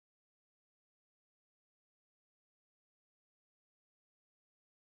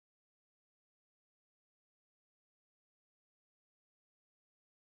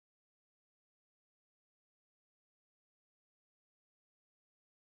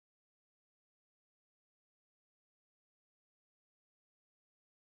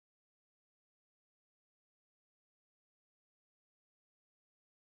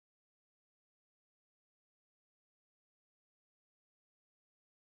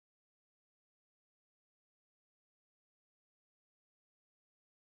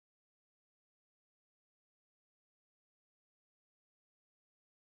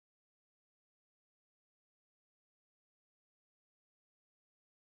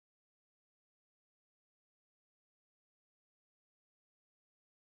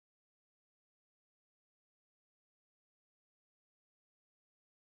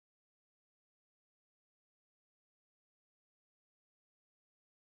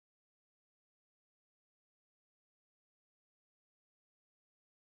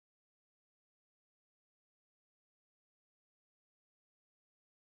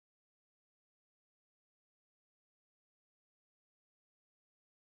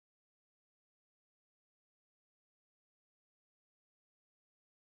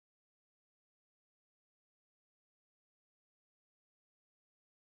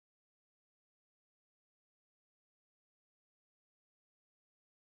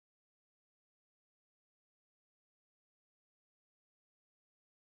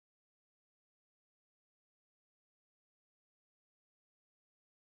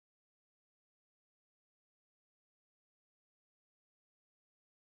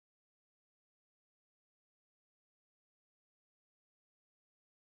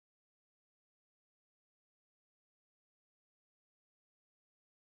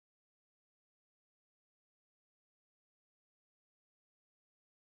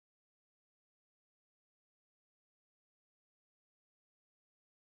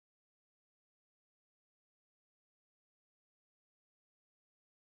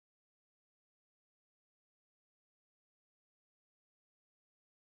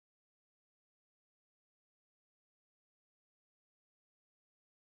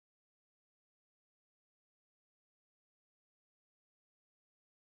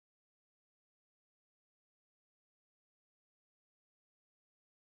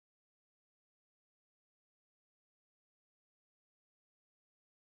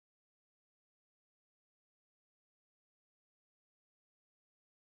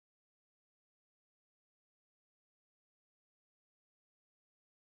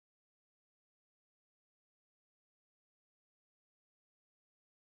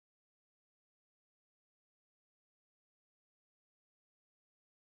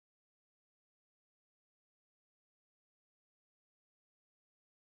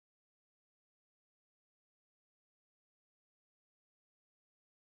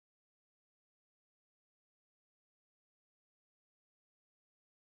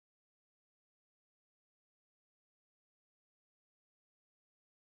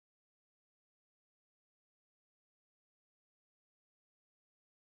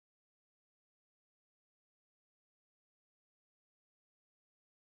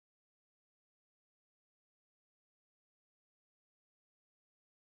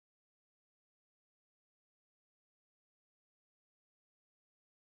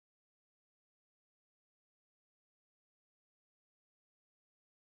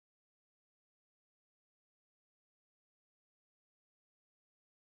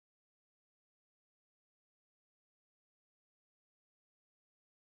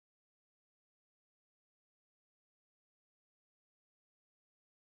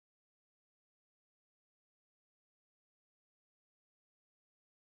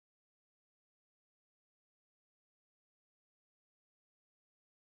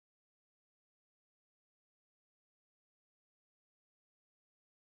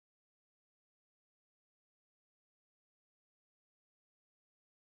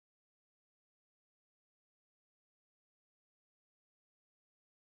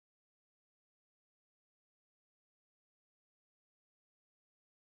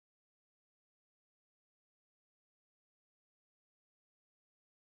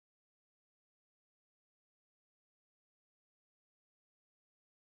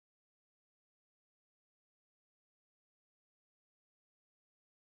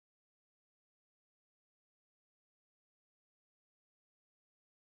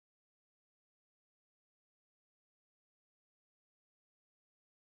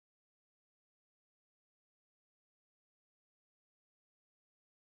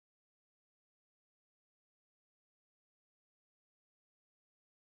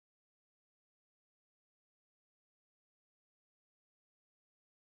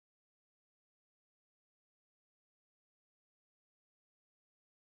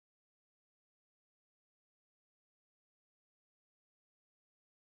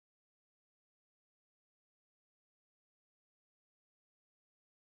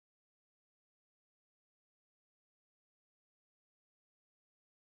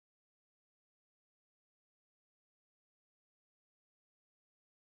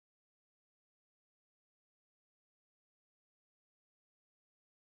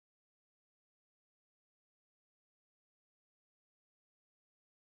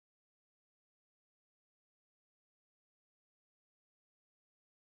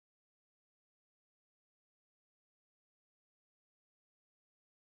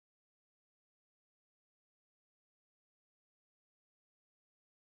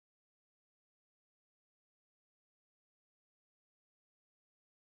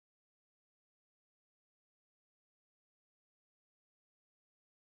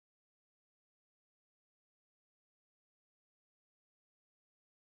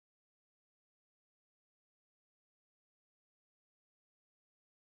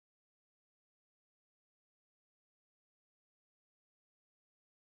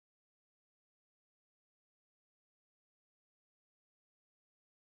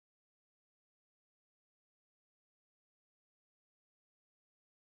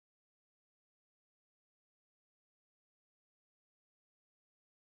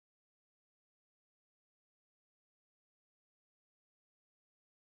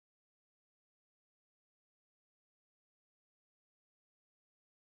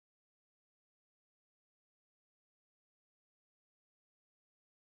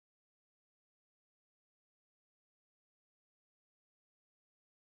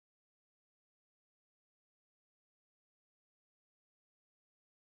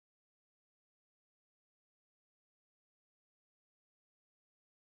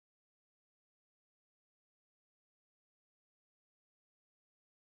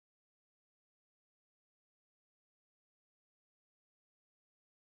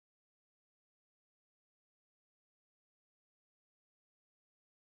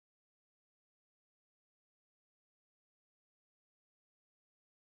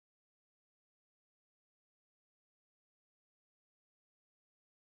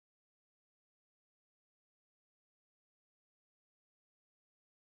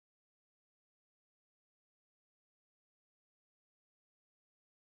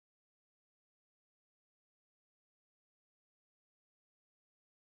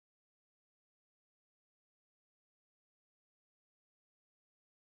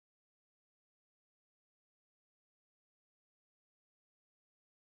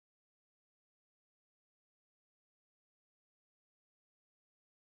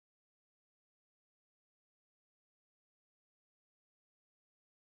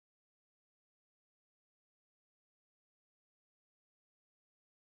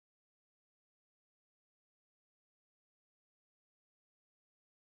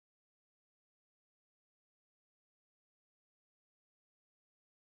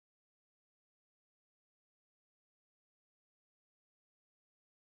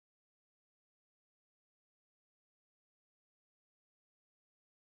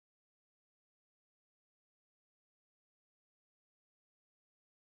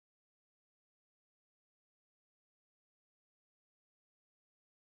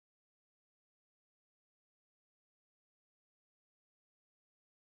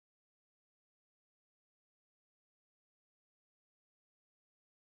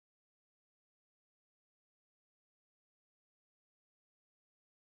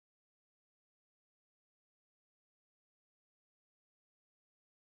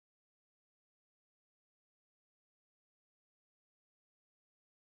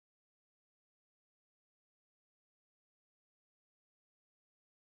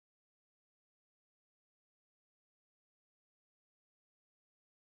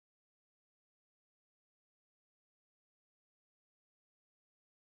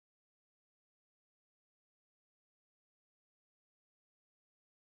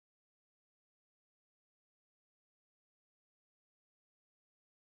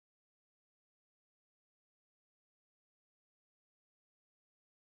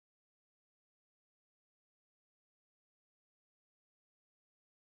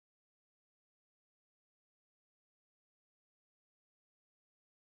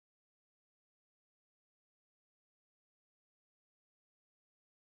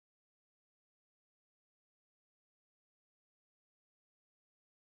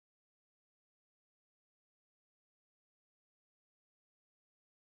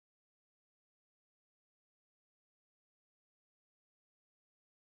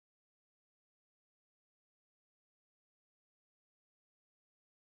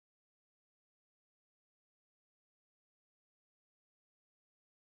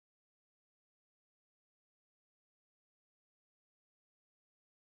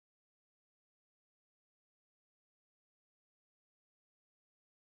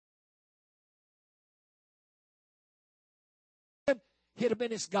he'd have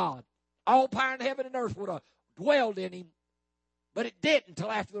been his God. All power in heaven and earth would have dwelled in him, but it didn't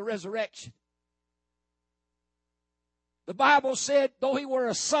until after the resurrection. The Bible said, though he were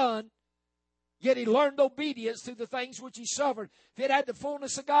a son, yet he learned obedience through the things which he suffered. If he had had the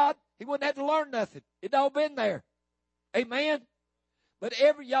fullness of God, he wouldn't have to learn nothing. It'd all been there. Amen? But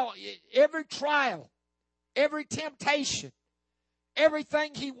every trial, every temptation,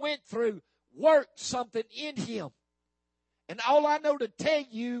 everything he went through worked something in him. And all I know to tell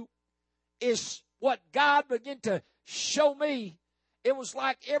you is what God began to show me. It was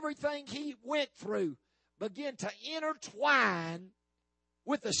like everything he went through began to intertwine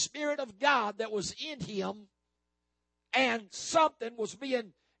with the Spirit of God that was in him, and something was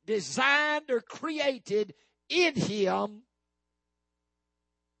being designed or created in him.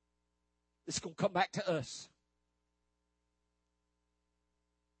 It's going to come back to us.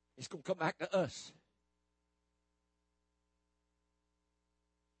 It's going to come back to us.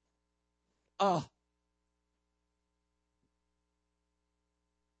 I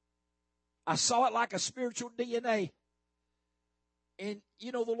saw it like a spiritual DNA. And,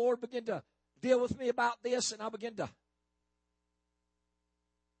 the Lord began to deal with me about this, and I began to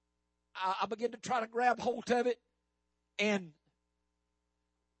try to grab hold of it. And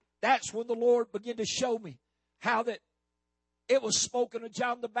that's when the Lord began to show me how that it was spoken of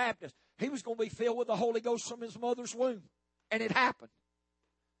John the Baptist. He was going to be filled with the Holy Ghost from his mother's womb. And it happened.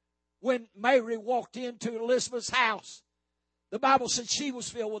 When Mary walked into Elizabeth's house, the Bible said she was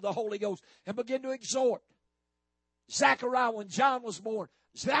filled with the Holy Ghost and began to exhort. Zechariah, when John was born,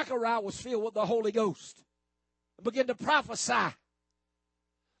 Zechariah was filled with the Holy Ghost and began to prophesy.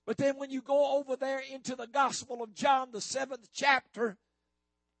 But then when you go over there into the Gospel of John, the 7th chapter,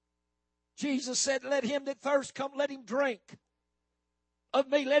 Jesus said, let him that thirst come, let him drink. Of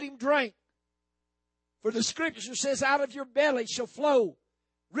me, let him drink. For the Scripture says, out of your belly shall flow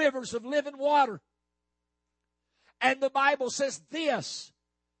rivers of living water. And the Bible says, this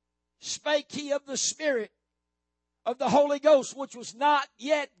spake he of the Spirit of the Holy Ghost, which was not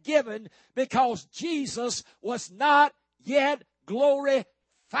yet given, because Jesus was not yet glorified.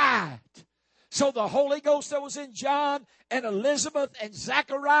 So the Holy Ghost that was in John and Elizabeth and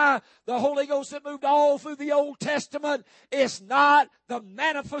Zechariah, the Holy Ghost that moved all through the Old Testament, is not the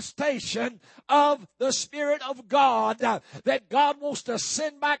manifestation of the Spirit of God that God wants to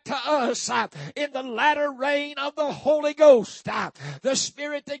send back to us in the latter rain of the Holy Ghost. The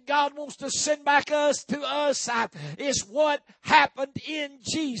Spirit that God wants to send back to us is what happened in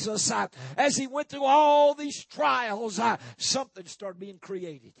Jesus. As he went through all these trials, something started being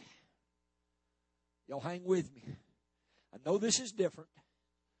created. Y'all hang with me. I know this is different.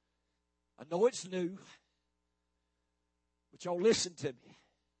 I know it's new. But y'all listen to me.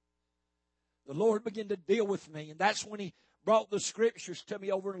 The Lord began to deal with me, and that's when he brought the Scriptures to me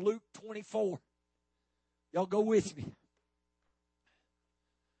over in Luke 24. Y'all go with me.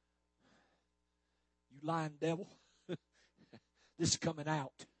 You lying devil. This is coming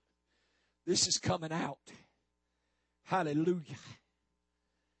out. This is coming out. Hallelujah.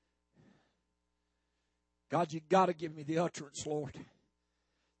 God, you got to give me the utterance, Lord.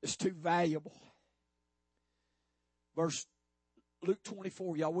 It's too valuable. Luke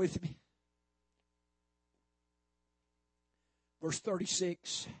 24, y'all with me? Verse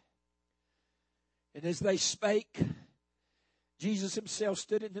 36. And as they spake, Jesus himself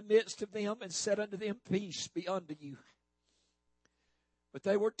stood in the midst of them and said unto them, peace be unto you. But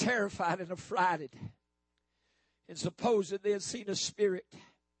they were terrified and affrighted, and supposed that they had seen a spirit.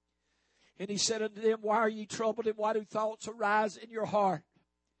 And he said unto them, why are ye troubled, and why do thoughts arise in your heart?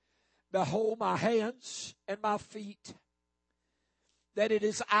 Behold my hands and my feet, that it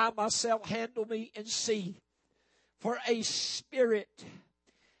is I myself. Handle me and see. For a spirit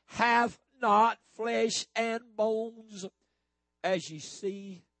hath not flesh and bones, as ye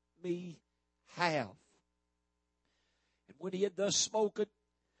see me have. And when he had thus spoken,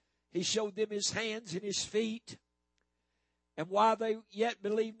 he showed them his hands and his feet. And while they yet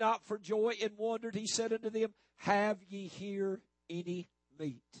believed not for joy and wondered, he said unto them, have ye here any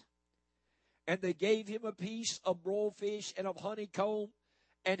meat? And they gave him a piece of broiled fish and of honeycomb,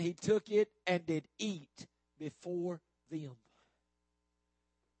 and he took it and did eat before them.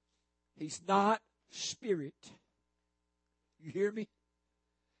 He's not spirit. You hear me?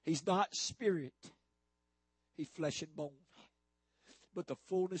 He's not spirit. He's flesh and bone. But the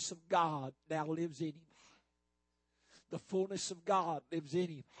fullness of God now lives in him. The fullness of God lives in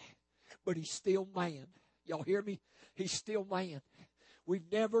him. But he's still man. Y'all hear me? He's still man. We've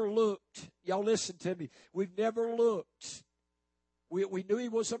never looked. Y'all listen to me. We've never looked. We knew he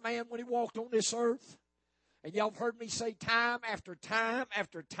was a man when he walked on this earth. And y'all have heard me say time after time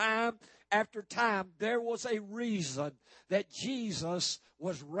after time after time, there was a reason that Jesus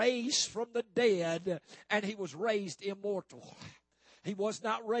was raised from the dead, and he was raised immortal. He was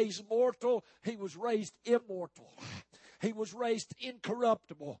not raised mortal, he was raised immortal. He was raised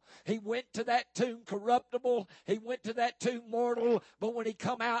incorruptible. He went to that tomb corruptible. He went to that tomb mortal. But when he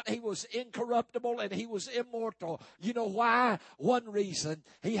come out, he was incorruptible and he was immortal. You know why? One reason.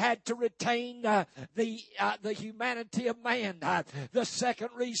 He had to retain the humanity of man. The second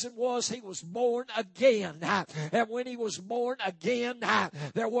reason was he was born again. And when he was born again,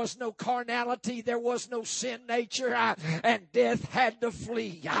 there was no carnality. There was no sin nature. And death had to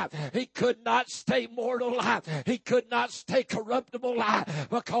flee. He could not stay mortal. He could not stay corruptible,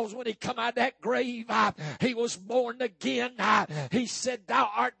 because when he come out of that grave, he was born again. He said, "Thou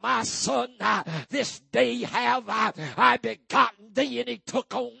art my son. This day have I begotten thee." And he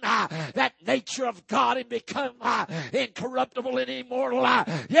took on that nature of God and become incorruptible and immortal.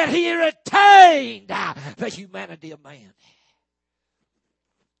 Yet he retained the humanity of man.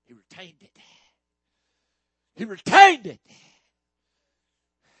 He retained it. He retained it.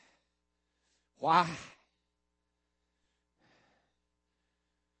 Why?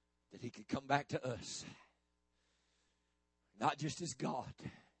 That he could come back to us. Not just as God,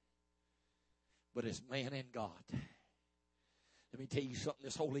 but as man and God. Let me tell you something,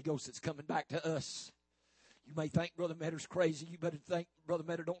 this Holy Ghost that's coming back to us. You may think Brother Medder's crazy. You better think Brother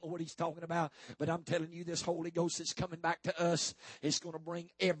Medder don't know what he's talking about. But I'm telling you, this Holy Ghost that's coming back to us is going to bring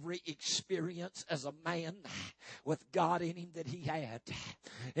every experience as a man with God in him that he had.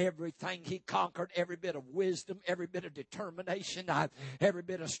 Everything he conquered, every bit of wisdom, every bit of determination, every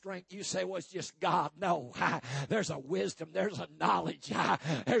bit of strength. You say, well, it's just God. No, there's a wisdom, there's a knowledge,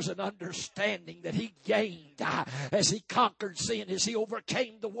 there's an understanding that he gained as he conquered sin, as he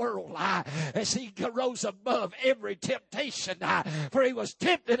overcame the world, as he rose above every temptation, for he was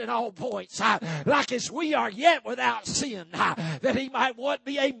tempted in all points, like as we are, yet without sin, that he might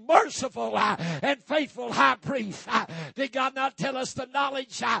be a merciful and faithful high priest. Did God not tell us the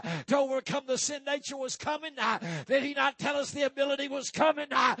knowledge to overcome the sin nature was coming? Did he not tell us the ability was coming?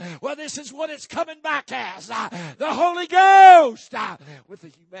 Well, this is what it's coming back as. The Holy Ghost with the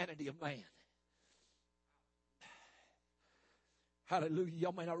humanity of man. Hallelujah.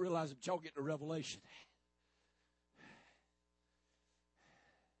 Y'all may not realize it, but y'all get the revelation.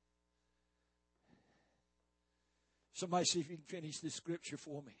 Somebody see if you can finish this scripture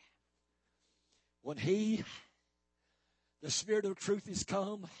for me. When the Spirit of truth is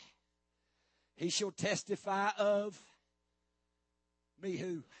come, he shall testify of me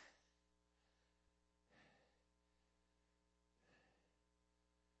who?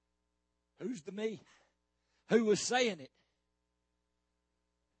 Who's the me? Who was saying it?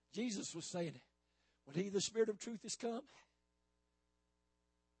 Jesus was saying it. When the Spirit of truth is come,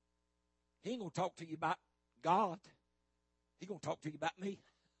 he ain't going to talk to you about God. He's going to talk to you about me.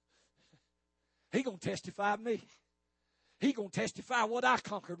 He's going to testify of me. He's going to testify what I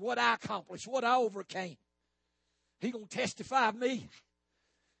conquered, what I accomplished, what I overcame. He's going to testify of me.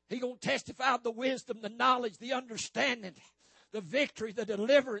 He's going to testify of the wisdom, the knowledge, the understanding, the victory, the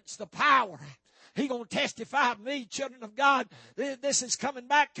deliverance, the power. He's going to testify of me, children of God. This is coming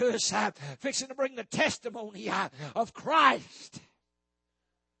back to us, fixing to bring the testimony of Christ.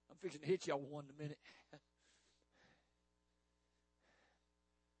 I'm fixing to hit y'all one in a minute.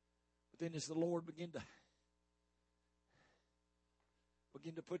 Then as the Lord began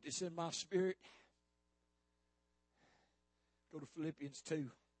to put this in my spirit, go to Philippians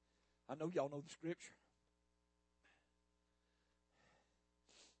 2. I know y'all know the scripture.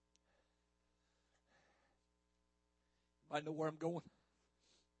 I know where I'm going.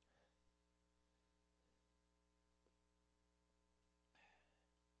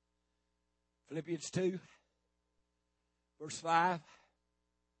 Philippians 2, verse 5.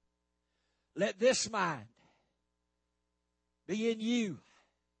 Let this mind be in you,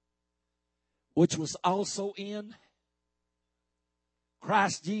 which was also in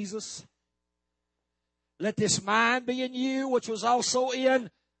Christ Jesus. Let this mind be in you, which was also in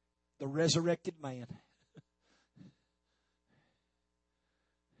the resurrected man.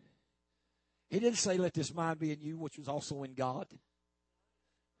 He didn't say, let this mind be in you, which was also in God.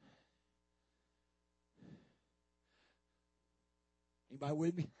 Anybody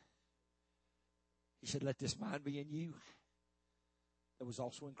with me? He said, let this mind be in you that was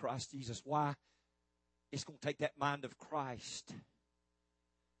also in Christ Jesus. Why? It's going to take that mind of Christ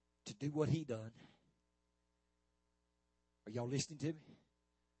to do what he done. Are y'all listening to me?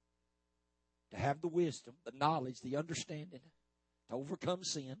 To have the wisdom, the knowledge, the understanding to overcome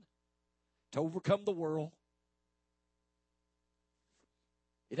sin, to overcome the world,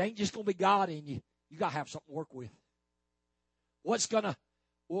 It ain't just going to be God in you. You got to have something to work with. What's going to,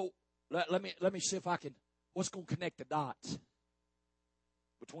 well, let me see if I can, what's going to connect the dots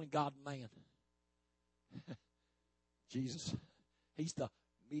between God and man? Jesus. He's the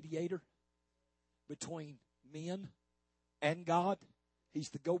mediator between men and God. He's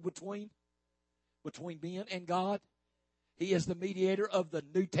the go-between between men and God. He is the mediator of the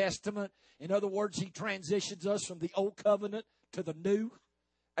New Testament. In other words, He transitions us from the old covenant to the new.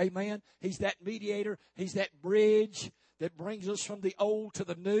 Amen. He's that mediator. He's that bridge that brings us from the old to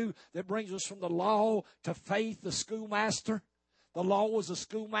the new, that brings us from the law to faith, the schoolmaster. The law was a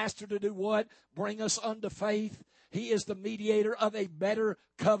schoolmaster to do what? Bring us unto faith. He is the mediator of a better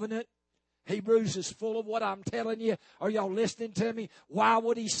covenant. Hebrews is full of what I'm telling you. Are y'all listening to me? Why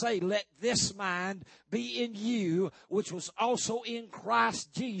would he say, let this mind be in you, which was also in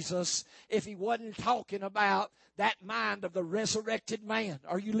Christ Jesus, if he wasn't talking about that mind of the resurrected man?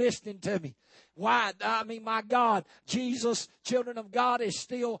 Are you listening to me? Why? I mean, my God, Jesus, children of God, is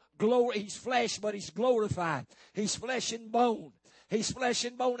still glory. He's flesh, but he's glorified. He's flesh and bone. He's flesh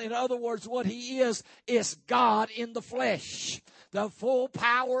and bone. In other words, what he is God in the flesh. The full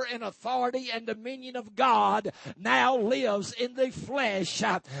power and authority and dominion of God now lives in the flesh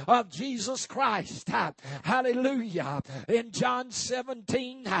of Jesus Christ. Hallelujah. In John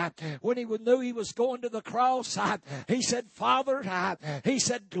 17, when he knew he was going to the cross, he said, Father, he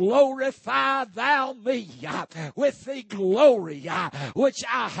said, glorify thou me with the glory which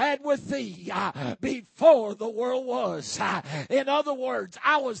I had with thee before the world was. In other words,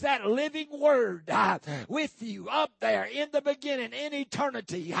 I was that living word with you up there in the beginning. In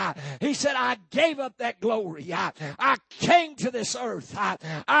eternity. He said, I gave up that glory. I came to this earth.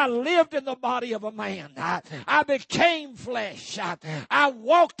 I lived in the body of a man. I became flesh. I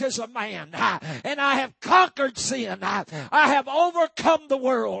walked as a man. And I have conquered sin. I have overcome the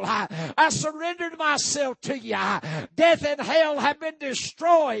world. I surrendered myself to you. Death and hell have been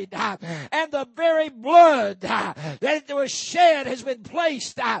destroyed. And the very blood that was shed has been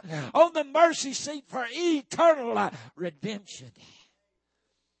placed on the mercy seat for eternal redemption.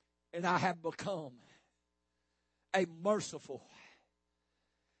 And I have become a merciful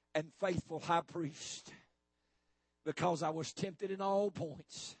and faithful high priest because I was tempted in all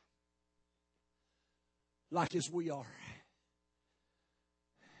points, like as we are.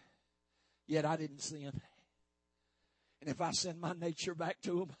 Yet I didn't sin. And if I send my nature back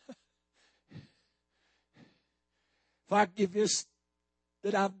to him, if I give this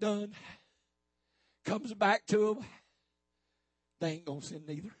that I've done comes back to them, they ain't going to sin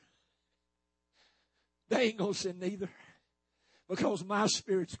neither. They ain't going to sin neither. Because my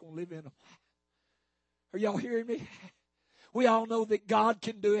spirit's going to live in them. Are y'all hearing me? We all know that God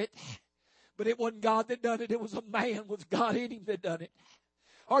can do it. But it wasn't God that done it. It was a man with God in him that done it.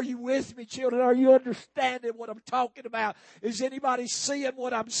 Are you with me, children? Are you understanding what I'm talking about? Is anybody seeing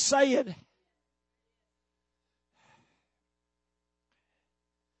what I'm saying?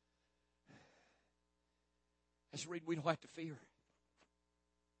 Let's read. We don't have to fear.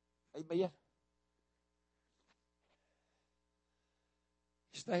 Amen.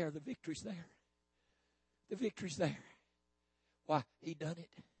 It's there. The victory's there. The victory's there. Why? He done it.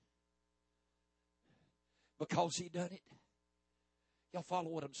 Because he done it. Y'all follow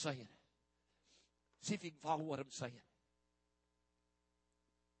what I'm saying. See if you can follow what I'm saying.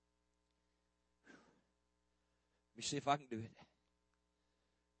 Let me see if I can do it.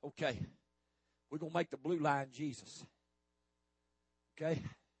 Okay. We're going to make the blue line Jesus. Okay?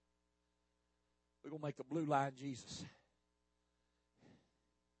 We're going to make the blue line Jesus.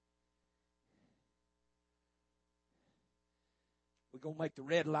 We're going to make the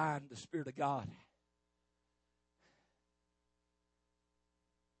red line the Spirit of God.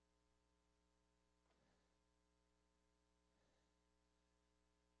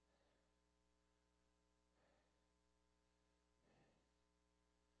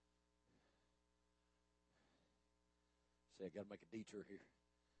 See, I got to make a detour here.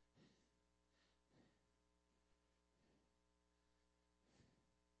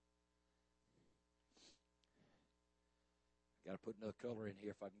 Got to put another color in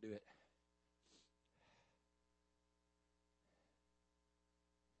here if I can do it.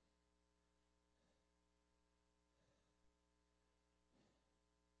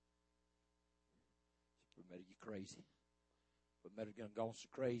 Put better you crazy. But better gonna go so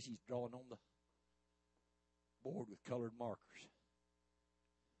crazy. He's drawing on the board with colored markers.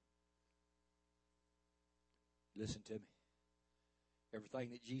 Listen to me. Everything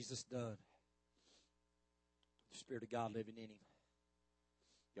that Jesus done, the Spirit of God living in him.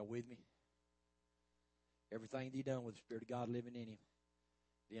 Y'all with me? Everything that he done with the Spirit of God living in him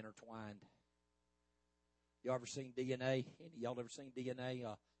intertwined. You ever seen DNA? Any of y'all ever seen DNA?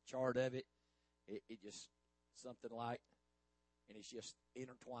 A chart of it? It just something like, and it's just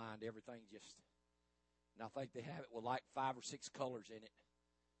intertwined. Everything just, and I think they have it with like 5 or 6 colors in it.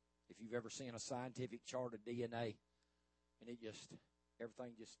 If you've ever seen a scientific chart of DNA, and it just,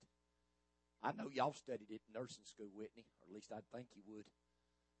 everything just, I know y'all studied it in nursing school, Whitney, or at least I'd think you would.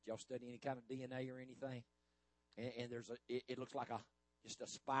 Did y'all study any kind of DNA or anything? And there's it looks like just a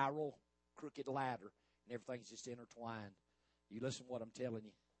spiral, crooked ladder, and everything's just intertwined. You listen to what I'm telling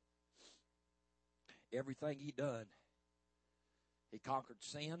you. Everything he done, he conquered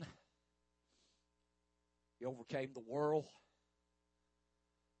sin. He overcame the world.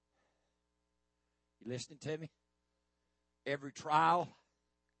 You listening to me? Every trial,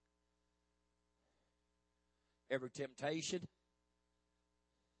 every temptation.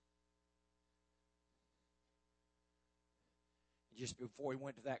 Just before he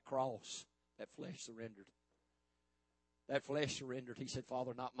went to that cross, that flesh surrendered. That flesh surrendered. He said,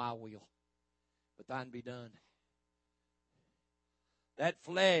 Father, not my will, but thine be done. That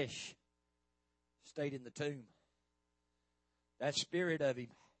flesh stayed in the tomb. That spirit of him,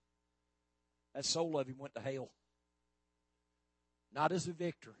 that soul of him went to hell. Not as a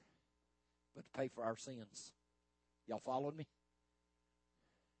victor, but to pay for our sins. Y'all following me?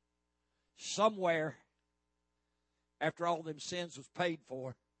 Somewhere, after all them sins was paid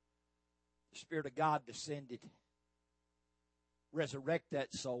for, the Spirit of God descended, resurrect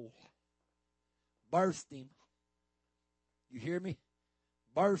that soul, birthed him. You hear me?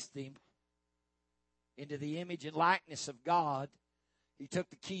 Birthed him into the image and likeness of God. He took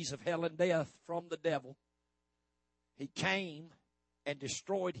the keys of hell and death from the devil. He came and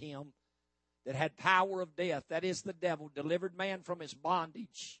destroyed him that had power of death. That is the devil. Delivered man from his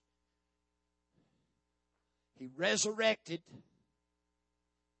bondage. He resurrected.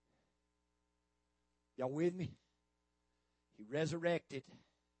 Y'all with me? He resurrected.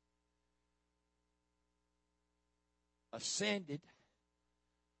 Ascended.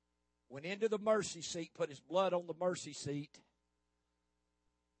 Went into the mercy seat. Put his blood on the mercy seat.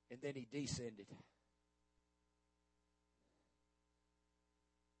 And then he descended.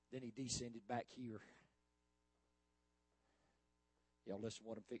 Then he descended back here. Y'all listen to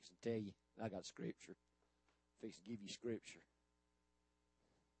what I'm fixing to tell you. I got scripture. I'm fixing to give you scripture.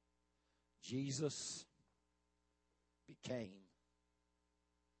 Jesus became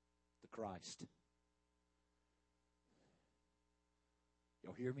the Christ.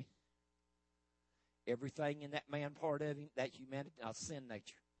 Y'all hear me? Everything in that man part of him, that humanity, not sin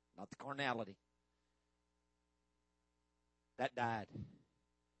nature, not the carnality, that died.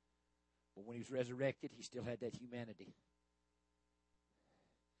 But when he was resurrected, he still had that humanity.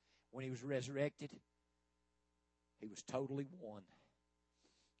 When he was resurrected, he was totally one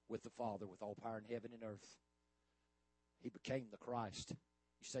with the Father, with all power in heaven and earth. He became the Christ.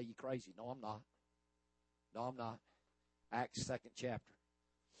 You say you're crazy. No, I'm not. No, I'm not. Acts 2nd chapter.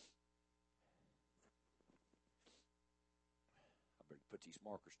 I better put these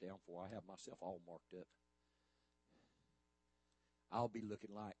markers down before I have myself all marked up. I'll be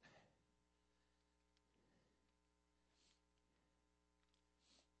looking like.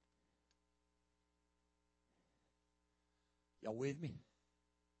 Y'all with me?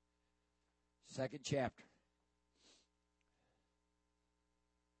 2nd chapter.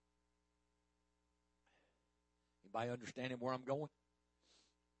 Anybody understanding where I'm going?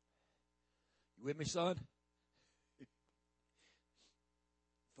 You with me, son?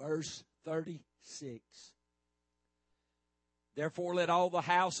 Verse 36. Therefore let all the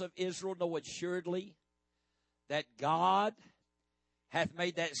house of Israel know assuredly that God hath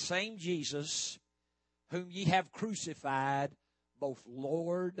made that same Jesus whom ye have crucified, both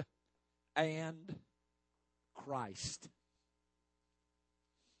Lord and Christ.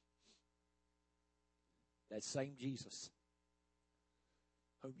 That same Jesus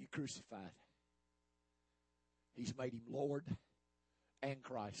whom you crucified. He's made him Lord and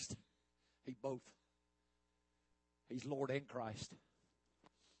Christ. He both. He's Lord and Christ.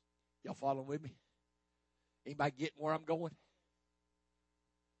 Y'all following with me? Anybody getting where I'm going?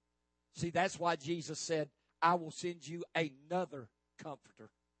 See, that's why Jesus said, I will send you another comforter.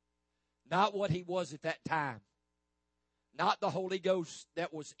 Not what he was at that time. Not the Holy Ghost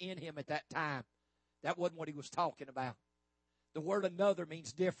that was in him at that time. That wasn't what he was talking about. The word another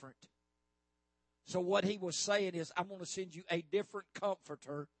means different. So what he was saying is, I'm going to send you a different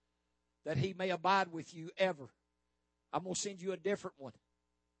comforter that he may abide with you ever. I'm going to send you a different one.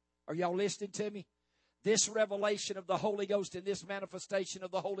 Are y'all listening to me? This revelation of the Holy Ghost and this manifestation of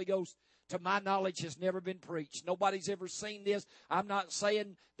the Holy Ghost to my knowledge, has never been preached. Nobody's ever seen this. I'm not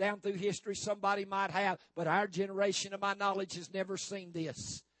saying down through history somebody might have, but our generation, of my knowledge, has never seen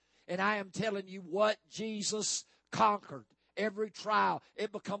this. And I am telling you what Jesus conquered. Every trial,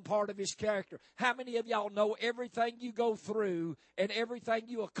 it become part of his character. How many of y'all know everything you go through and everything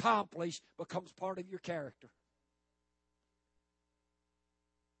you accomplish becomes part of your character?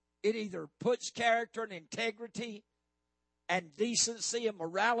 It either puts character and integrity and decency and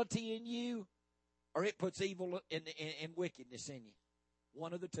morality in you, or it puts evil and wickedness in you.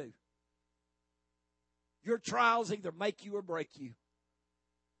 One of the two. Your trials either make you or break you.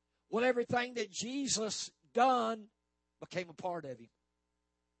 Well, everything that Jesus done became a part of him.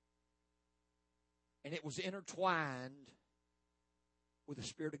 And it was intertwined with the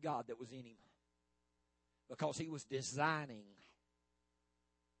Spirit of God that was in him. Because he was designing.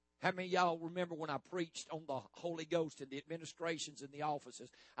 How many of y'all remember when I preached on the Holy Ghost and the administrations and the offices?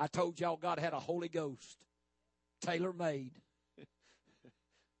 I told y'all God had a Holy Ghost tailor-made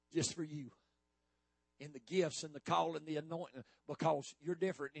just for you. In the gifts and the call and the anointing, because you're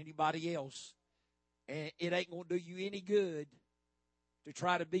different than anybody else. And it ain't going to do you any good to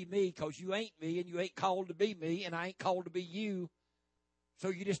try to be me, because you ain't me and you ain't called to be me and I ain't called to be you. So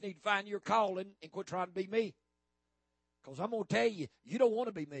you just need to find your calling and quit trying to be me. Because I'm going to tell you, you don't want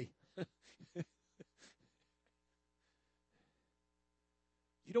to be me.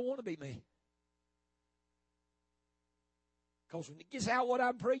 You don't want to be me. Because when it gets out what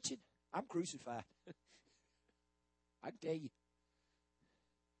I'm preaching, I'm crucified. I can tell you.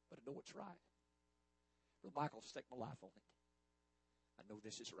 But I know it's right. Brother Michael, stake my life on it. I know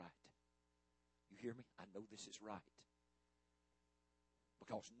this is right. You hear me? I know this is right.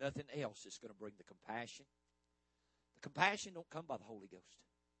 Because nothing else is going to bring the compassion. The compassion don't come by the Holy Ghost.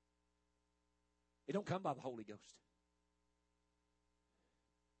 It don't come by the Holy Ghost.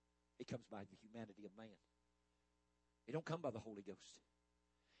 It comes by the humanity of man. It don't come by the Holy Ghost.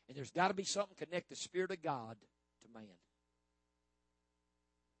 And there's got to be something connect the Spirit of God to man.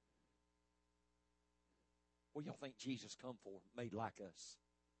 What do y'all think Jesus come for, made like us?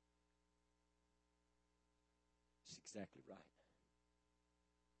 That's exactly right.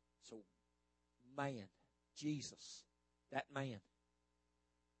 So, man, Jesus, that man,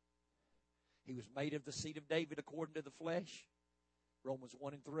 he was made of the seed of David according to the flesh, Romans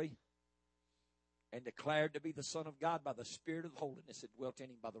 1 and 3, and declared to be the Son of God by the Spirit of holiness that dwelt in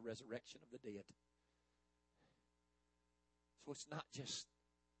him by the resurrection of the dead. So it's not just,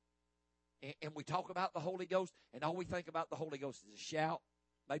 and we talk about the Holy Ghost, and all we think about the Holy Ghost is a shout,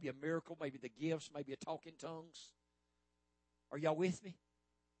 maybe a miracle, maybe the gifts, maybe a talk in tongues. Are y'all with me?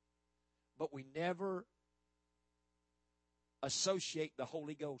 But we never associate the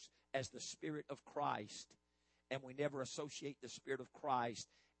Holy Ghost as the Spirit of Christ, and we never associate the Spirit of Christ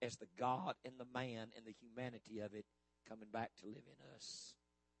as the God and the man and the humanity of it coming back to live in us.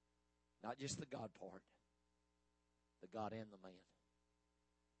 Not just the God part, the God and the man.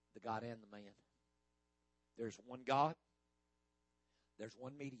 The God and the man. There's one God. There's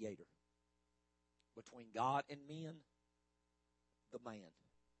one mediator. Between God and men, the man.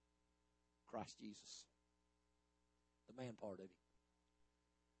 Christ Jesus. The man part of him.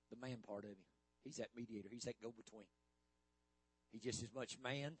 The man part of him. He's that mediator. He's that go-between. He's just as much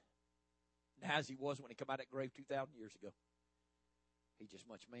man now as he was when he came out of that grave 2,000 years ago. He's just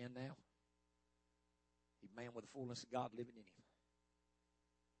much man now. He's man with the fullness of God living in him.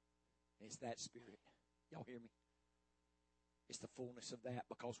 And it's that Spirit. Y'all hear me? It's the fullness of that,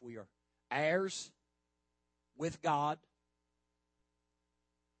 because we are heirs with God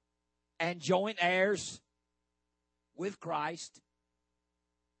and joint heirs with Christ,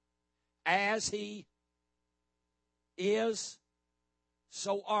 as he is,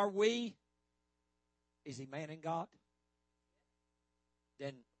 so are we. Is he man in God?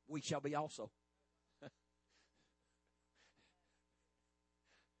 Then we shall be also.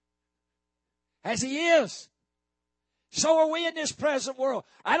 As he is, so are we in this present world.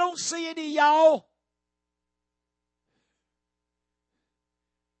 I don't see any of y'all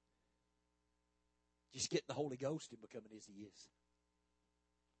just getting the Holy Ghost and becoming as he is.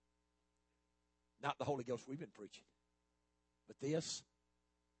 Not the Holy Ghost we've been preaching. But this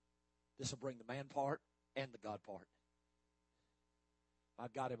will bring the man part and the God part.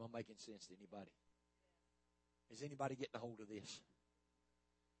 I've got him. I'm making sense to anybody. Is anybody getting a hold of this?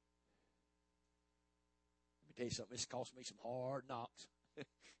 Let me tell you something. This cost me some hard knocks. I'm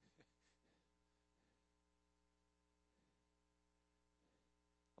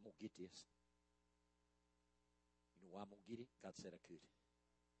going to get this. You know why I'm going to get it? God said I could.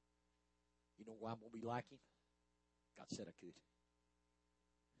 You know why I'm going to be like him? God said I could.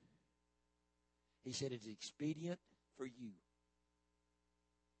 He said, it's expedient for you.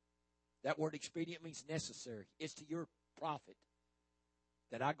 That word expedient means necessary. It's to your profit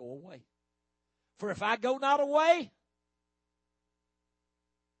that I go away. For if I go not away,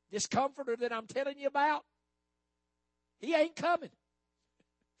 this comforter that I'm telling you about, he ain't coming.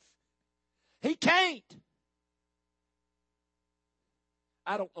 He can't.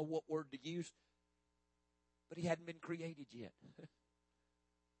 I don't know what word to use, but he hadn't been created yet.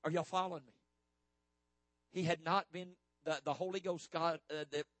 Are y'all following me? He had not been, the Holy Ghost God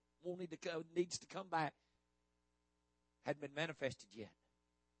that needs to come back hadn't been manifested yet.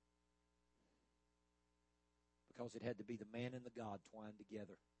 Because it had to be the man and the God twined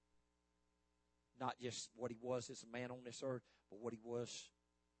together. Not just what he was as a man on this earth, but what he was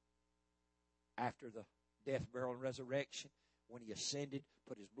after the death, burial, and resurrection, when he ascended,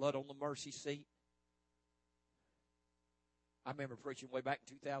 put his blood on the mercy seat. I remember preaching way back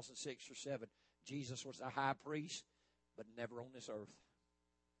in 2006 or 7. Jesus was a high priest, but never on this earth.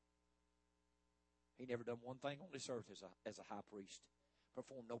 He never done one thing on this earth as a high priest.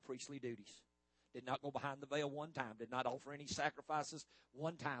 Performed no priestly duties. Did not go behind the veil one time. Did not offer any sacrifices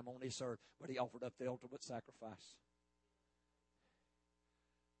one time on this earth. But he offered up the ultimate sacrifice.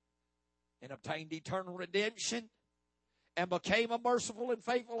 And obtained eternal redemption. And became a merciful and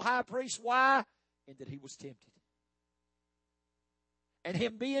faithful high priest. Why? In that he was tempted. And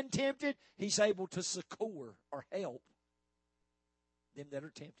him being tempted, he's able to succor or help them that are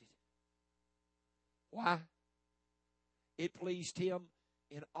tempted. Why? It pleased him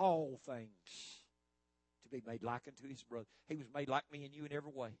in all things to be made like unto his brother. He was made like me and you in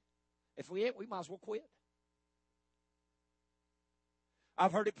every way. If we ain't, we might as well quit.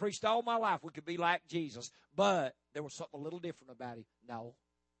 I've heard it preached all my life. We could be like Jesus. But there was something a little different about him. No.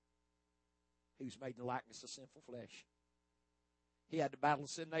 He was made in the likeness of sinful flesh. He had to battle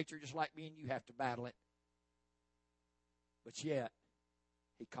sin nature just like me and you have to battle it. But yet,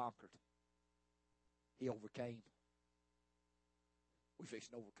 he conquered. He overcame. We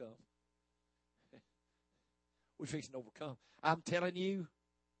fixing to overcome. We fixing to overcome. I'm telling you,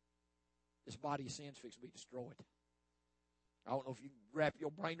 this body of sin is fixing to be destroyed. I don't know if you can wrap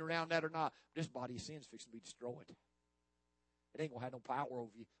your brain around that or not. This body of sin is fixing to be destroyed. It ain't going to have no power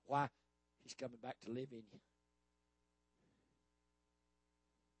over you. Why? He's coming back to live in you.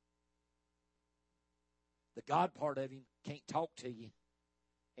 The God part of him can't talk to you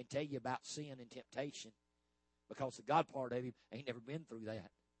and tell you about sin and temptation because the God part of him ain't never been through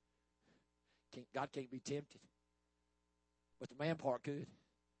that. God can't be tempted. But the man part could.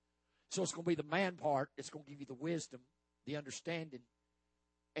 So it's going to be the man part that's going to give you the wisdom, the understanding,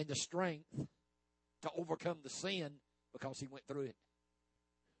 and the strength to overcome the sin because he went through it.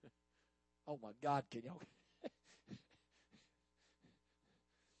 Oh my God, can y'all?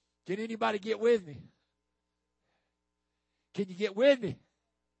 Can anybody get with me? Can you get with me?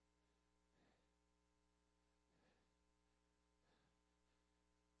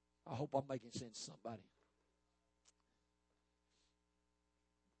 I hope I'm making sense to somebody.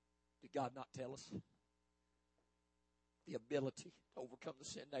 Did God not tell us? The ability to overcome the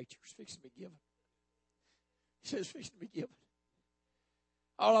sin nature is fixing to be given. He says it's fixing to be given.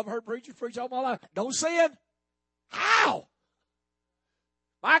 All I've heard preachers preach all my life. Don't sin. How?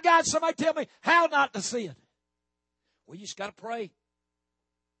 My God, somebody tell me how not to sin. Well, you just got to pray.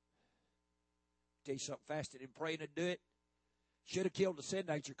 Tell you something, fasting and praying to do it. Should have killed the sin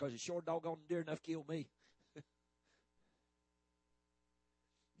nature because it's sure doggone dear enough killed me.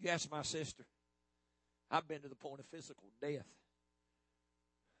 You ask my sister. I've been to the point of physical death.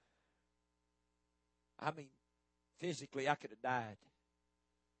 I mean, physically, I could have died.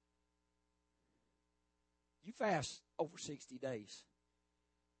 You fast over 60 days.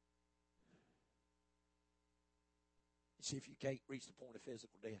 See if you can't reach the point of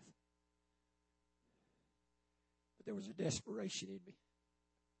physical death. But there was a desperation in me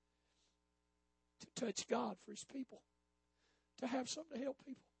to touch God for his people, to have something to help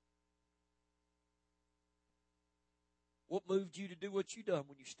people. What moved you to do what you done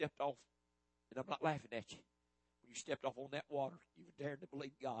when you stepped off? And I'm not laughing at you. When you stepped off on that water, you were daring to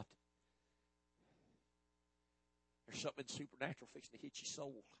believe God. There's something supernatural fixing to hit your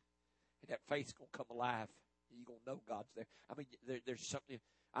soul. And that faith's going to come alive. You're going to know God's there. I mean, there's something.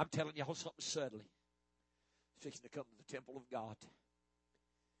 I'm telling y'all something suddenly. Fixing to come to the temple of God.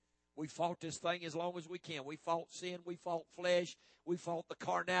 We fought this thing as long as we can. We fought sin. We fought flesh. We fought the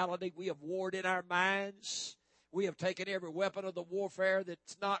carnality. We have warred in our minds. We have taken every weapon of the warfare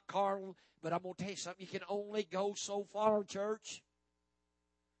that's not carnal. But I'm going to tell you something. You can only go so far, church.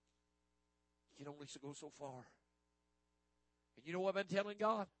 You can only go so far. And you know what I've been telling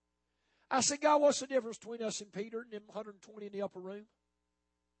God? I said, God, what's the difference between us and Peter and them 120 in the upper room?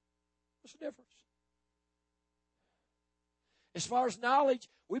 What's the difference? As far as knowledge,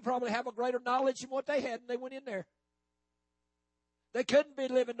 we probably have a greater knowledge than what they had when they went in there. They couldn't be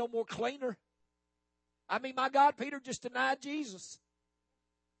living no more cleaner. I mean, my God, Peter just denied Jesus.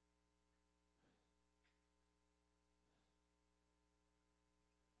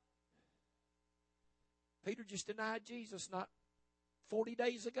 Peter just denied Jesus not 40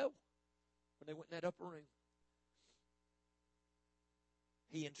 days ago when they went in that upper room.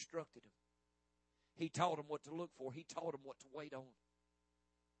 He instructed them. He taught them what to look for. He taught them what to wait on.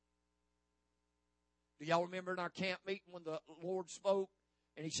 Do y'all remember in our camp meeting when the Lord spoke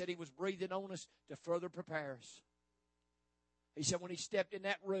and He said He was breathing on us to further prepare us? He said when He stepped in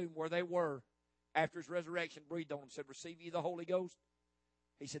that room where they were after His resurrection, breathed on them, said, receive ye the Holy Ghost.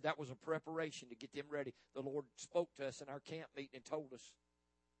 He said that was a preparation to get them ready. The Lord spoke to us in our camp meeting and told us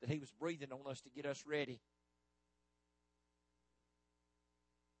that He was breathing on us to get us ready.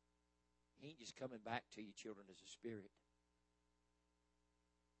 He ain't just coming back to you, children, as a spirit.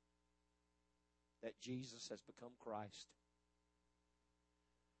 That Jesus has become Christ.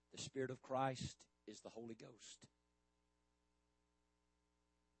 The Spirit of Christ is the Holy Ghost.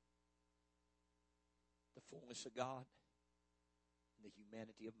 The fullness of God and the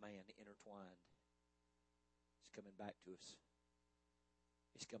humanity of man intertwined. It's coming back to us.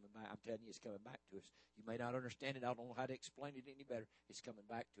 It's coming back. I'm telling you, it's coming back to us. You may not understand it. I don't know how to explain it any better. It's coming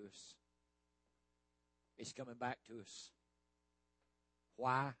back to us. It's coming back to us.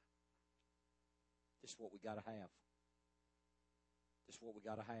 Why? This is what we got to have. This is what we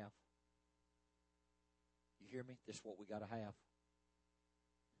got to have. You hear me? This is what we got to have.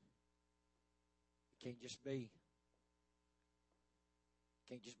 It can't just be.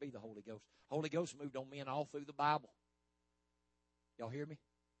 Can't just be the Holy Ghost. Holy Ghost moved on men all through the Bible. Y'all hear me?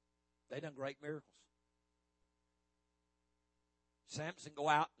 They done great miracles. Samson go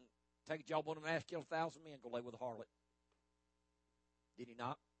out and take a job on him and ask kill 1,000 men, go lay with a harlot. Did he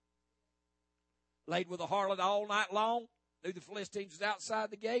not? Laid with a harlot all night long. Knew the Philistines was outside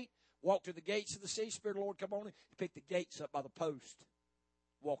the gate. Walked to the gates of the city. Spirit of the Lord come on him. He picked the gates up by the post.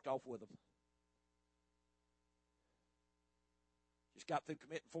 Walked off with them. Just got through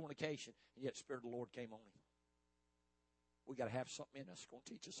committing fornication, and yet the Spirit of the Lord came on him. We got to have something in us. It's going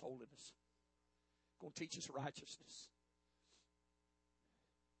to teach us holiness. It's going to teach us righteousness.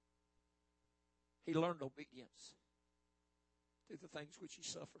 He learned obedience through the things which he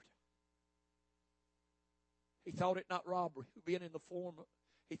suffered. He thought it not robbery, being in the form of,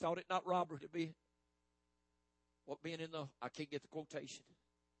 he thought it not robbery to be, what being in the, I can't get the quotation.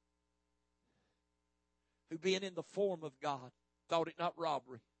 Who being in the form of God, thought it not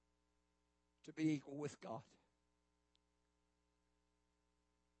robbery to be equal with God.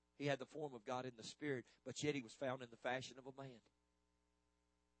 He had the form of God in the Spirit, but yet he was found in the fashion of a man.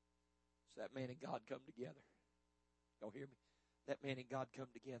 So that man and God come together. Y'all hear me? That man and God come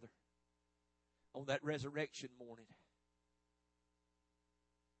together on that resurrection morning.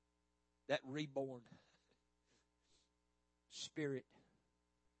 That reborn spirit.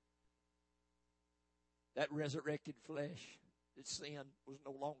 That resurrected flesh that sin was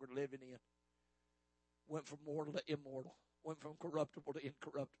no longer living in. Went from mortal to immortal. Went from corruptible to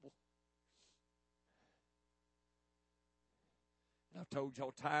incorruptible. And I've told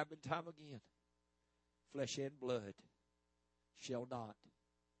y'all time and time again, flesh and blood shall not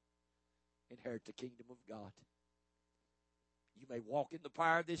inherit the kingdom of God. You may walk in the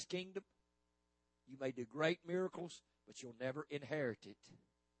power of this kingdom. You may do great miracles, but you'll never inherit it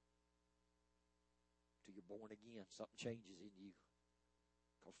till you're born again. Something changes in you.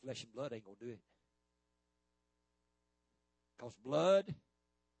 Because flesh and blood ain't going to do it. Because blood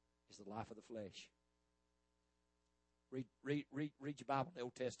is the life of the flesh. Read your Bible in the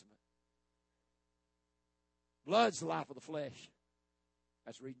Old Testament. Blood's the life of the flesh.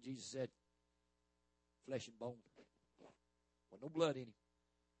 That's reading Jesus said, flesh and bone. Well, no blood in him.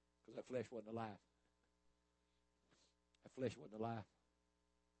 Because that flesh wasn't alive. That flesh wasn't alive.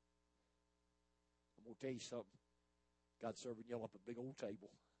 I'm going to tell you something. God's serving y'all up a big old table.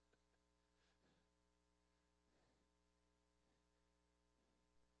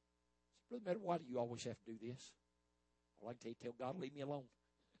 Brother Matter, why do you always have to do this? Well, I can tell God, leave me alone.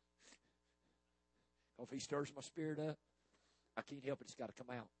 If he stirs my spirit up, I can't help it. It's got to come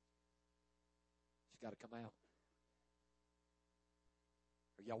out. It's got to come out.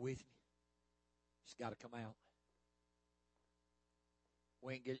 Are y'all with me? It's got to come out.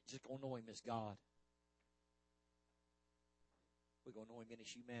 We ain't just going to know him as God. We're going to know him in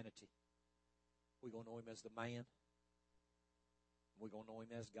his humanity. We're going to know him as the man. We're going to know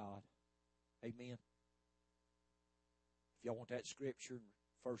him as God. Amen. If y'all want that scripture,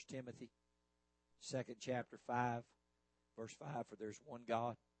 1 Timothy, 2nd chapter 5, verse 5, for there's one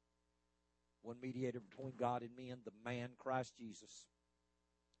God, one mediator between God and men, the man Christ Jesus,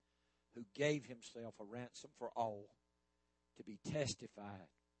 who gave himself a ransom for all, to be testified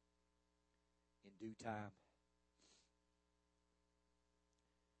in due time.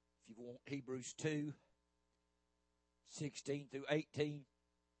 If you want Hebrews 2, 16 through 18,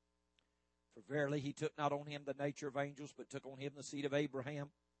 for verily he took not on him the nature of angels, but took on him the seed of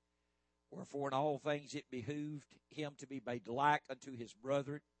Abraham. Wherefore in all things it behooved him to be made like unto his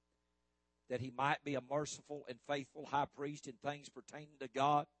brethren, that he might be a merciful and faithful high priest in things pertaining to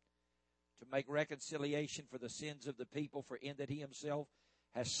God, to make reconciliation for the sins of the people, for in that he himself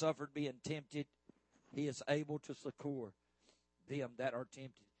has suffered being tempted, he is able to succor them that are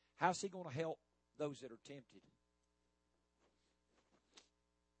tempted. How's he going to help those that are tempted?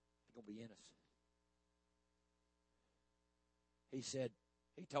 He's going to be in us. He said,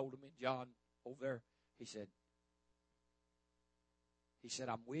 he told him in John over there, he said,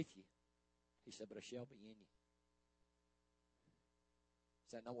 I'm with you. He said, but I shall be in you.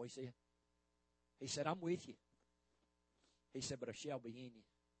 Is that not what he said? He said, I'm with you. He said, but I shall be in you.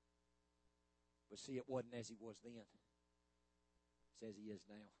 But see, it wasn't as he was then. It says he is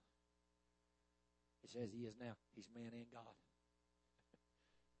now. It says he is now. He's man and God.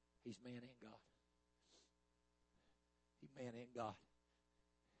 He's man and God. He's man and God.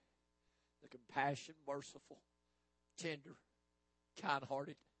 The compassion, merciful, tender,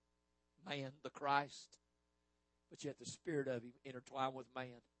 kind-hearted man, the Christ. But yet the Spirit of him intertwined with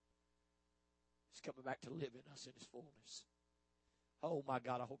man is coming back to live in us in his fullness. Oh, my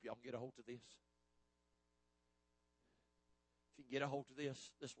God, I hope y'all can get a hold of this. If you can get a hold of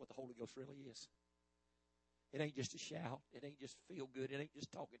this, this is what the Holy Ghost really is. It ain't just a shout. It ain't just feel good. It ain't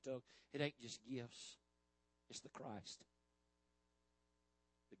just talking tongues. It ain't just gifts. It's the Christ.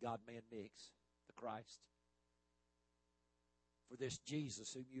 The God-man mix. The Christ. For this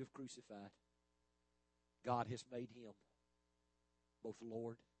Jesus whom you have crucified, God has made him both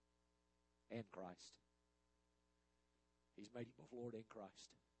Lord and Christ. He's made him both Lord and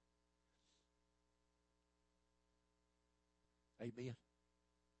Christ. Amen.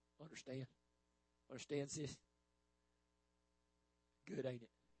 Understand? Understand, sis? Good, ain't it?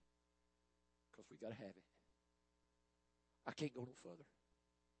 Because we got to have it. I can't go no further.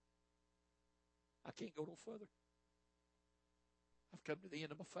 I can't go no further. I've come to the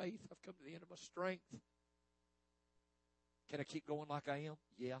end of my faith. I've come to the end of my strength. Can I keep going like I am?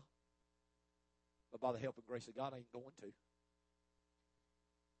 Yeah. But by the help and grace of God, I ain't going to.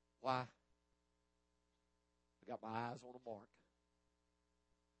 Why? I got my eyes on a mark.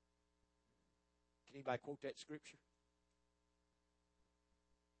 Can anybody quote that scripture?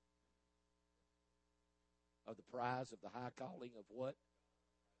 Of the prize of the high calling of what?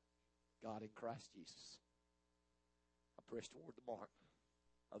 God in Christ Jesus. I press toward the mark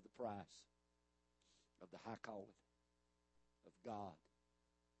of the prize of the high calling of God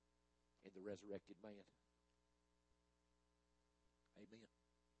in the resurrected man. Amen.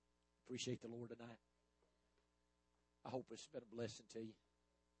 Appreciate the Lord tonight. I hope it's been a blessing to you.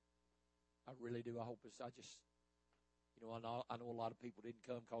 I really do. I hope it's, I know a lot of people didn't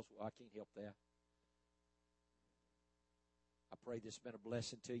come because I can't help that. I pray this has been a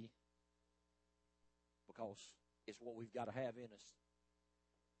blessing to you because it's what we've got to have in us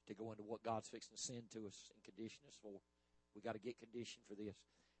to go into what God's fixing to send to us and condition us for. We've got to get conditioned for this.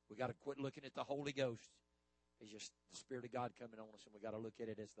 We've got to quit looking at the Holy Ghost as just the Spirit of God coming on us, and we've got to look at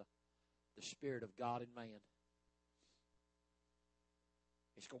it as the Spirit of God in man.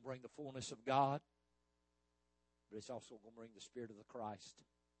 It's going to bring the fullness of God, but it's also going to bring the Spirit of the Christ.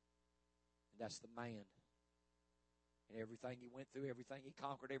 And that's the man. And everything he went through, everything he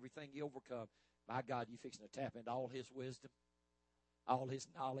conquered, everything he overcome. My God, you fixing to tap into all his wisdom, all his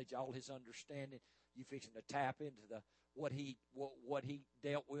knowledge, all his understanding. You fixing to tap into what he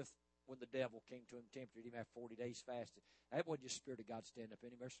dealt with when the devil came to him, tempted him after 40 days fasting. That wasn't just Spirit of God standing up in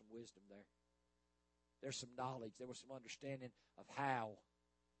him. There's some wisdom there. There's some knowledge. There was some understanding of how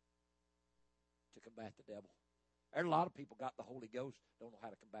to combat the devil. There's a lot of people got the Holy Ghost, don't know how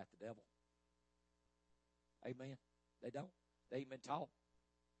to combat the devil. Amen. They don't. They ain't been taught.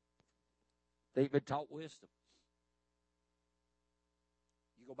 They ain't been taught wisdom.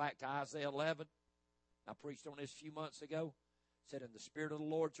 You go back to Isaiah 11. I preached on this a few months ago. It said, and the Spirit of the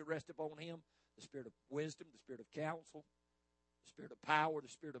Lord shall rest upon him, the Spirit of wisdom, the Spirit of counsel, the Spirit of power, the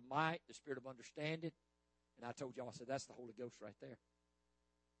Spirit of might, the Spirit of understanding. And I told y'all, I said, that's the Holy Ghost right there.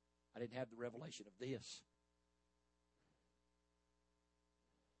 I didn't have the revelation of this.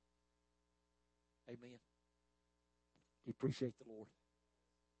 Amen. You appreciate the Lord.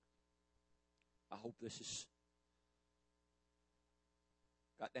 I hope this has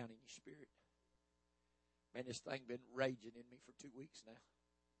got down in your spirit. Man, this thing been raging in me for 2 weeks now.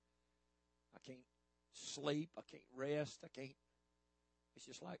 I can't sleep. I can't rest. I can't. It's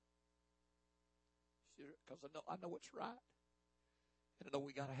just like, because I know it's right. And I know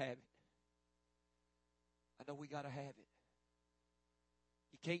we got to have it. I know we got to have it.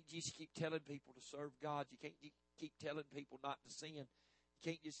 You can't just keep telling people to serve God. You can't keep telling people not to sin. You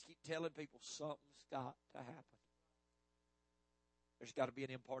can't just keep telling people something's got to happen. There's got to be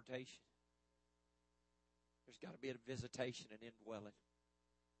an impartation. There's got to be a visitation and indwelling.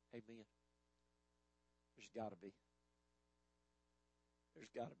 Amen. There's got to be.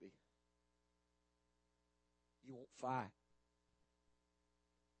 There's got to be. You won't fight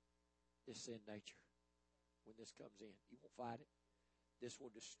this sin nature when this comes in. You won't fight it. This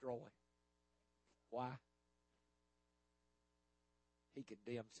will destroy. Why? He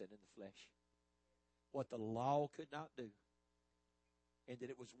condemned sin in the flesh. What the law could not do, and that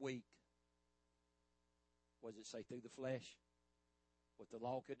it was weak. What does it say? Through the flesh. What the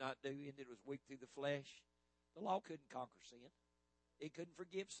law could not do, and that it was weak through the flesh. The law couldn't conquer sin. It couldn't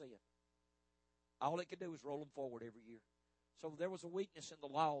forgive sin. All it could do was roll them forward every year. So there was a weakness in the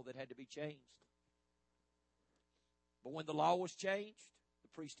law that had to be changed. But when the law was changed, the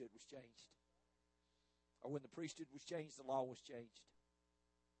priesthood was changed. Or when the priesthood was changed, the law was changed.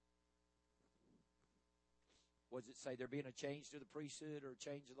 What does it say? There being a change to the priesthood or a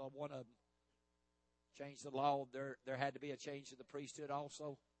change of the one of them? Change the law. There had to be a change to the priesthood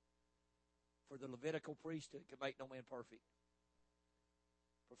also. For the Levitical priesthood could make no man perfect.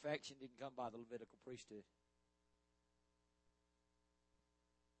 Perfection didn't come by the Levitical priesthood.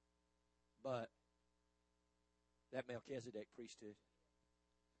 But that Melchizedek priesthood,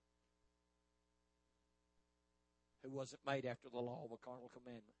 who wasn't made after the law of a carnal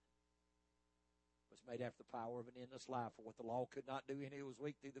commandment, was made after the power of an endless life. For what the law could not do, and it was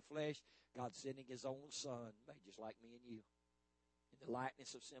weak through the flesh, God sending his own Son, made just like me and you, in the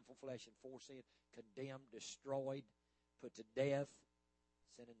likeness of sinful flesh and for sin, condemned, destroyed, put to death,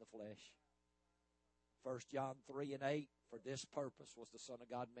 sin in the flesh. 1 John 3:8, for this purpose was the Son of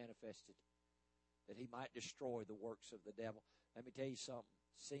God manifested, that he might destroy the works of the devil. Let me tell you something.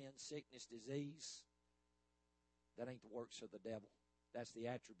 Sin, sickness, disease, that ain't the works of the devil. That's the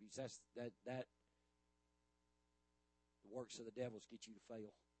attributes. The works of the devils get you to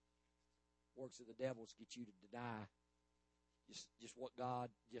fail. Works of the devils get you to deny just what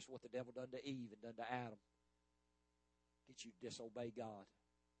the devil done to Eve and done to Adam. Get you to disobey God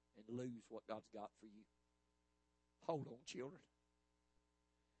and lose what God's got for you. Hold on, children.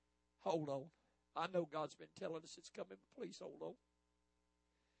 Hold on. I know God's been telling us it's coming, but please hold on.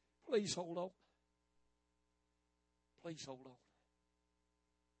 Please hold on. Please hold on.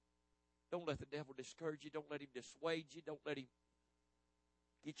 Don't let the devil discourage you. Don't let him dissuade you. Don't let him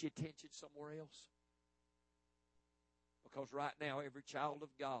get your attention somewhere else. Because right now, every child of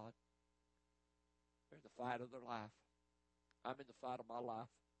God, they're in the fight of their life. I'm in the fight of my life.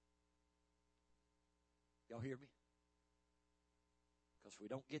 Y'all hear me? Because if we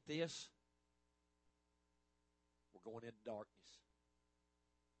don't get this, we're going into darkness.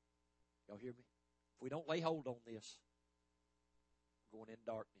 Y'all hear me? If we don't lay hold on this, we're going into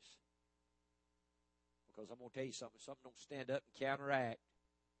darkness. Because I'm going to tell you something. If something don't stand up and counteract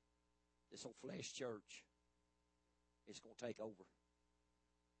this old flesh church, it's going to take over.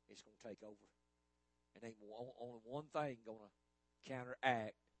 It's going to take over. And ain't only one thing going to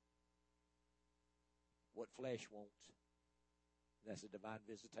counteract what flesh wants. That's the divine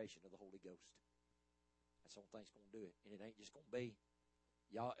visitation of the Holy Ghost. That's the only thing that's going to do it. And it ain't just going to be.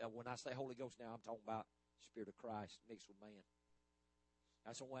 Y'all, when I say Holy Ghost now, I'm talking about Spirit of Christ mixed with man.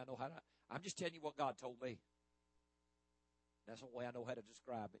 That's the way I know how to. I'm just telling you what God told me. That's the way I know how to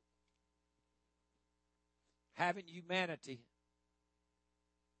describe it. Having humanity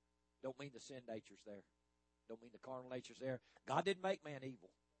don't mean the sin nature's there. Don't mean the carnal nature's there. God didn't make man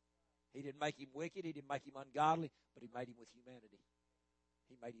evil. He didn't make him wicked. He didn't make him ungodly. But he made him with humanity.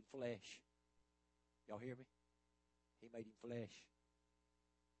 He made him flesh. Y'all hear me? He made him flesh.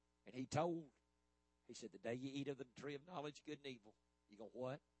 And he said, the day you eat of the tree of knowledge, good and evil, you're going to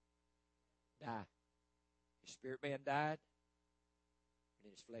what? Die. His spirit man died, and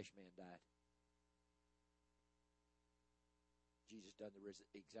then his flesh man died. Jesus done the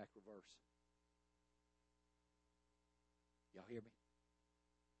exact reverse. Y'all hear me?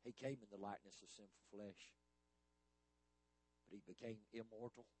 He came in the likeness of sinful flesh, but he became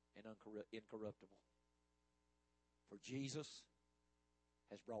immortal and incorruptible. For Jesus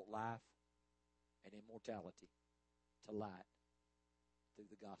has brought life and immortality to light through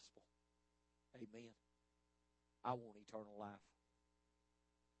the gospel. Amen. I want eternal life.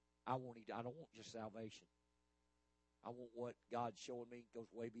 I don't want just salvation. I want what God's showing me goes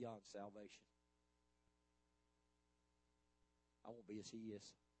way beyond salvation. I want to be as He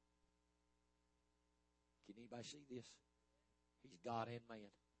is. Can anybody see this? He's God and man.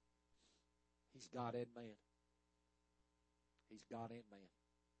 He's God and man. He's God and man.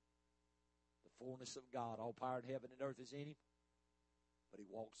 The fullness of God, all power in heaven and earth is in Him, but He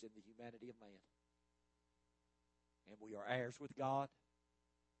walks in the humanity of man. And we are heirs with God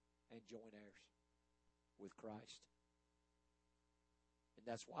and joint heirs with Christ. And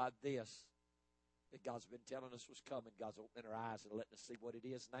that's why this that God's been telling us was coming, God's opening our eyes and letting us see what it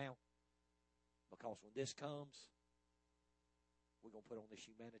is now. Because when this comes, we're going to put on this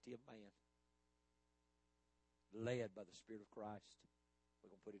humanity of man, led by the Spirit of Christ.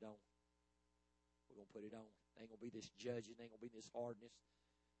 We're going to put it on. We're going to put it on. Ain't going to be this judging. Ain't going to be this hardness.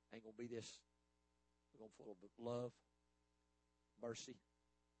 Ain't going to be this. We're going to be full of love, mercy,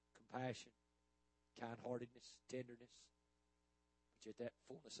 compassion, kind-heartedness, tenderness. But yet that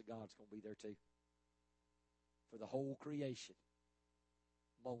fullness of God's going to be there too. For the whole creation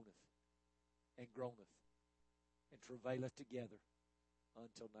moaneth and groaneth and travaileth together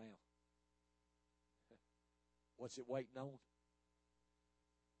until now. What's it waiting on?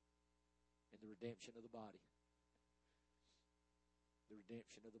 In the redemption of the body. The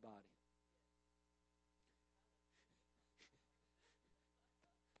redemption of the body.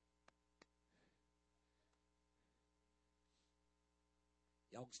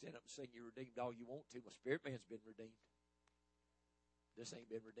 Y'all can stand up and sing "You're redeemed" all you want to. My spirit man's been redeemed. This ain't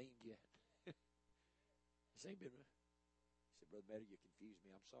been redeemed yet. This ain't been. He said, "Brother Matter, you confused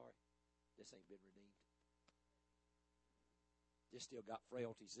me. I'm sorry. This ain't been redeemed. This still got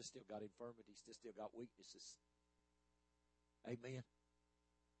frailties. This still got infirmities. This still got weaknesses." Amen.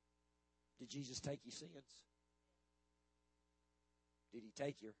 Did Jesus take your sins? Did He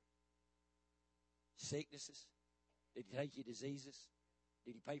take your sicknesses? Did He take your diseases?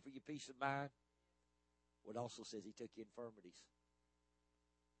 Did He pay for your peace of mind? Well, it also says He took your infirmities.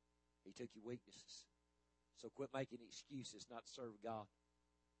 He took your weaknesses. So quit making excuses not to serve God.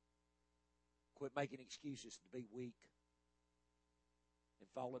 Quit making excuses to be weak and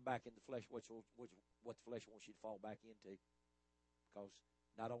falling back in the flesh, what the flesh wants you to fall back into. Because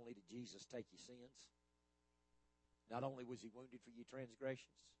not only did Jesus take your sins, not only was He wounded for your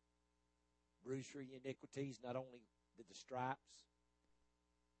transgressions, bruised for your iniquities, not only did the stripes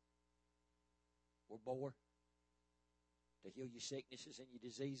were bore to heal your sicknesses and your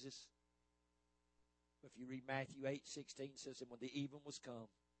diseases. But if you read Matthew 8:16, it says, "And when the even was come,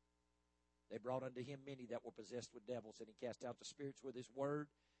 they brought unto Him many that were possessed with devils, and He cast out the spirits with His word,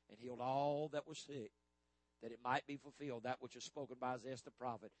 and healed all that were sick, that it might be fulfilled that which was spoken by Isaiah the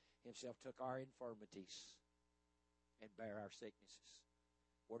prophet. Himself took our infirmities and bare our sicknesses."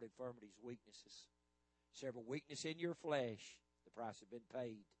 Word infirmities, weaknesses. Several weakness in your flesh, the price has been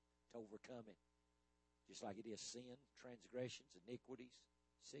paid to overcome it. Just like it is sin, transgressions, iniquities,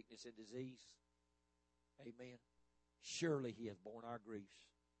 sickness, and disease. Amen. Surely He hath borne our griefs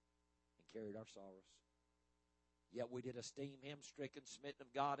and carried our sorrows. Yet we did esteem Him stricken, smitten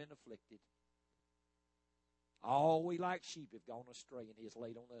of God, and afflicted. All we like sheep have gone astray, and He has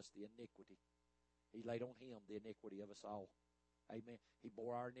laid on us the iniquity. He laid on Him the iniquity of us all. Amen. He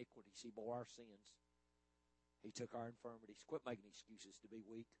bore our iniquities. He bore our sins. He took our infirmities. Quit making excuses to be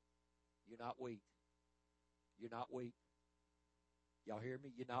weak. You're not weak. You're not weak. Y'all hear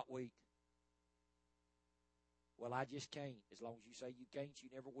me? You're not weak. Well, I just can't. As long as you say you can't, you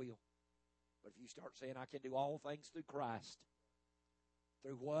never will. But if you start saying, "I can do all things through Christ."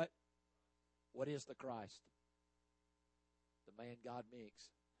 Through what? What is the Christ? The man God mix.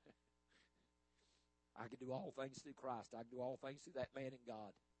 I can do all things through Christ. I can do all things through that man in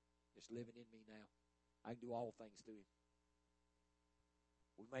God that's living in me now. I can do all things through Him.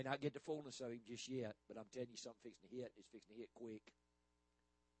 We may not get the fullness of Him just yet, but I'm telling you something fixing to hit. It's fixing to hit quick.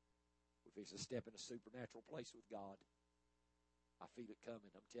 We're fixing to step in a supernatural place with God. I feel it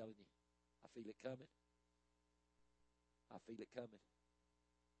coming. I'm telling you. I feel it coming. I feel it coming.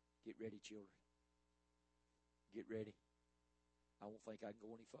 Get ready, children. Get ready. I don't think I can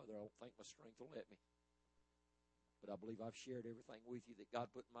go any further. I don't think my strength will let me. But I believe I've shared everything with you that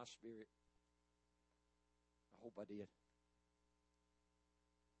God put in my spirit. I hope I did.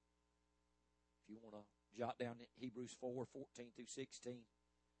 If you want to jot down Hebrews 4:14 through 16,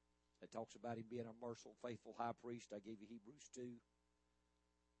 that talks about Him being a merciful, faithful high priest. I gave you Hebrews 2.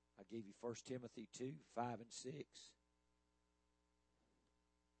 I gave you 1 Timothy 2:5 and 6.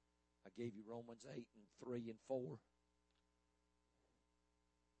 I gave you Romans 8 and 3 and 4.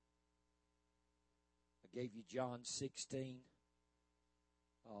 I gave you John 16,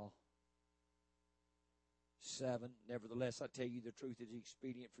 7. Nevertheless, I tell you the truth, it is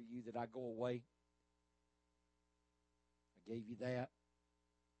expedient for you that I go away. I gave you that.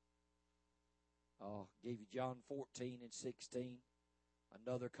 Gave you John 14 and 16.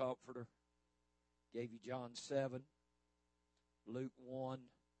 Another comforter. Gave you John 7. Luke 1,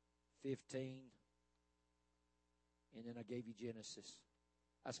 15. And then I gave you Genesis.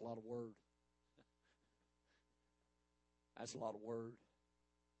 That's a lot of word. That's a lot of word.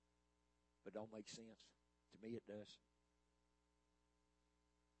 But don't make sense. To me it does.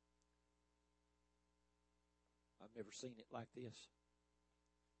 I've never seen it like this.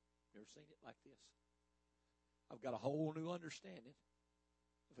 Never seen it like this. I've got a whole new understanding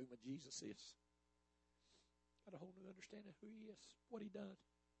of who my Jesus is. Got a whole new understanding of who he is, what he done,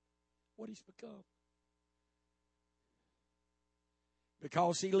 what he's become.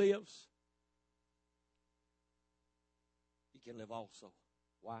 Because he lives, you can live also.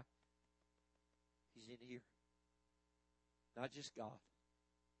 Why? He's in here. Not just God.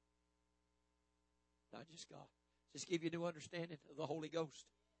 Not just God. Just give you a new understanding of the Holy Ghost.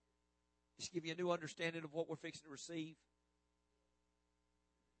 Just give you a new understanding of what we're fixing to receive.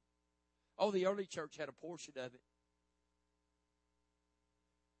 Oh, the early church had a portion of it.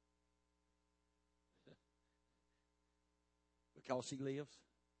 Because he lives,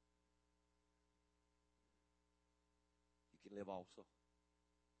 you can live also.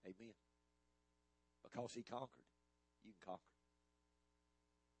 Amen. Because he conquered, you can conquer.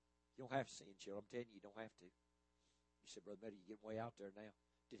 You don't have to sin, children. I'm telling you, you don't have to. You said, Brother Meddy, you're getting way out there now.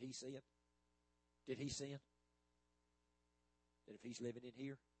 Did he sin? Did he sin? That if he's living in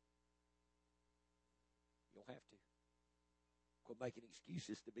here, you don't have to. Quit making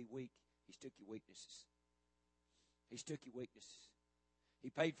excuses to be weak. He's took your weaknesses. He's took your weaknesses. He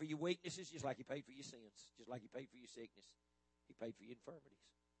paid for your weaknesses just like he paid for your sins. Just like he paid for your sickness. He paid for your infirmities.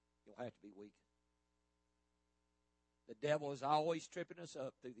 You don't have to be weak. The devil is always tripping us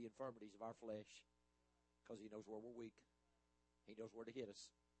up through the infirmities of our flesh because he knows where we're weak. He knows where to hit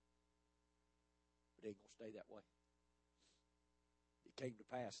us. But it ain't going to stay that way. It came to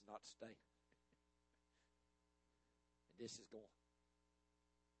pass not to stay. And this is going.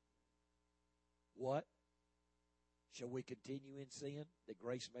 What? Shall we continue in sin that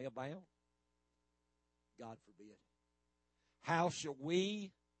grace may abound? God forbid. How shall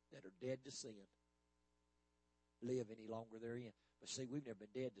we that are dead to sin live any longer therein? But see, we've never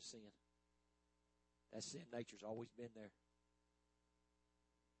been dead to sin. That sin nature's always been there.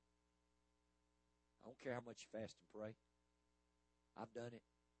 I don't care how much you fast and pray. I've done it.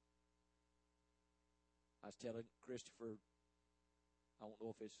 I was telling Christopher, I don't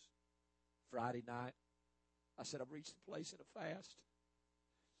know if it's Friday night, I said I've reached the place in a fast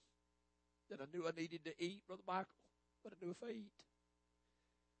that I knew I needed to eat, Brother Michael, but I knew if I eat,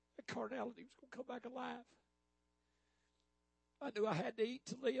 that carnality was going to come back alive. I knew I had to eat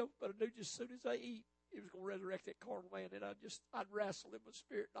to live, but I knew just as soon as I eat, it was going to resurrect that carnal man, and I'd wrestle in my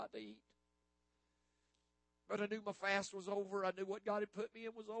spirit not to eat. But I knew my fast was over. I knew what God had put me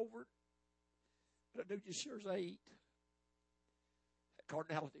in was over. But I knew just sure as I eat, that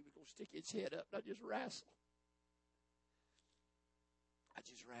carnality was going to stick its head up, and I just wrestle. I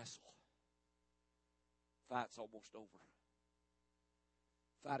just wrestle. Fight's almost over.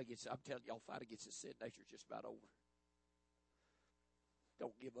 I'm telling y'all, fight against the sin nature is just about over.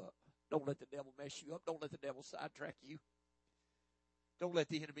 Don't give up. Don't let the devil mess you up. Don't let the devil sidetrack you. Don't let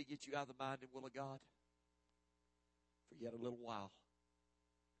the enemy get you out of the mind and will of God for yet a little while.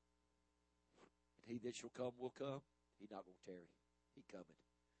 And he that shall come will come. He's not going to tarry. He coming.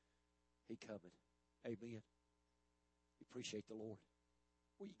 He coming. Amen. We appreciate the Lord.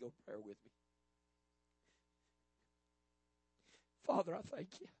 Will you go to prayer with me? Father, I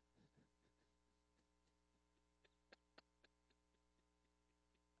thank you.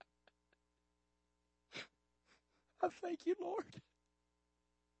 I thank you, Lord,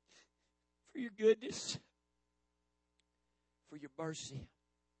 for your goodness, for your mercy,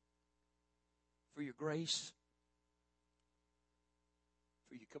 for your grace,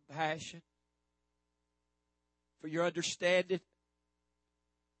 for your compassion, for your understanding.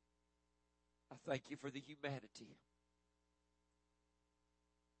 I thank you for the humanity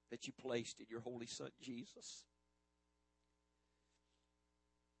that you placed in your Holy Son, Jesus.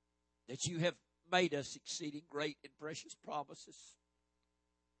 That you have made us exceeding great and precious promises.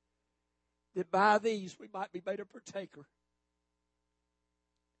 That by these we might be made a partaker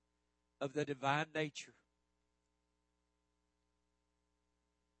of the divine nature.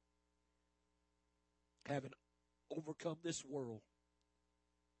 having overcome this world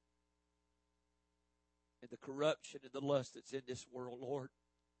and the corruption and the lust that's in this world, Lord,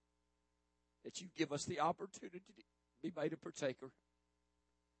 that you give us the opportunity to be made a partaker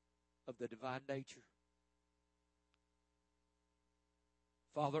of the divine nature.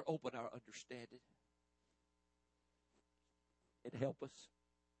 Father, open our understanding and help us.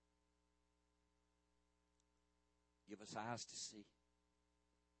 Give us eyes to see,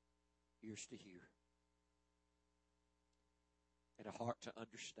 ears to hear, and a heart to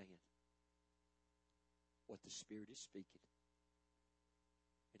understand what the Spirit is speaking.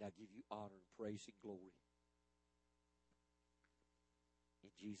 And I give you honor and praise and glory. In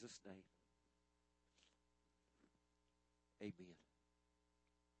Jesus' name, amen.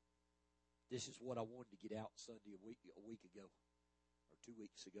 This is what I wanted to get out Sunday a week ago, or 2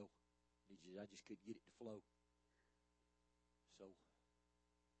 weeks ago. I just couldn't get it to flow. So,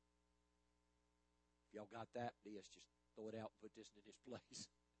 if y'all got that, DS, just throw it out and put this in this place.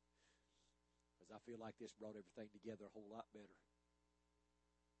 Because I feel like this brought everything together a whole lot better.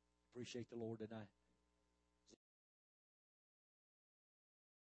 Appreciate the Lord tonight.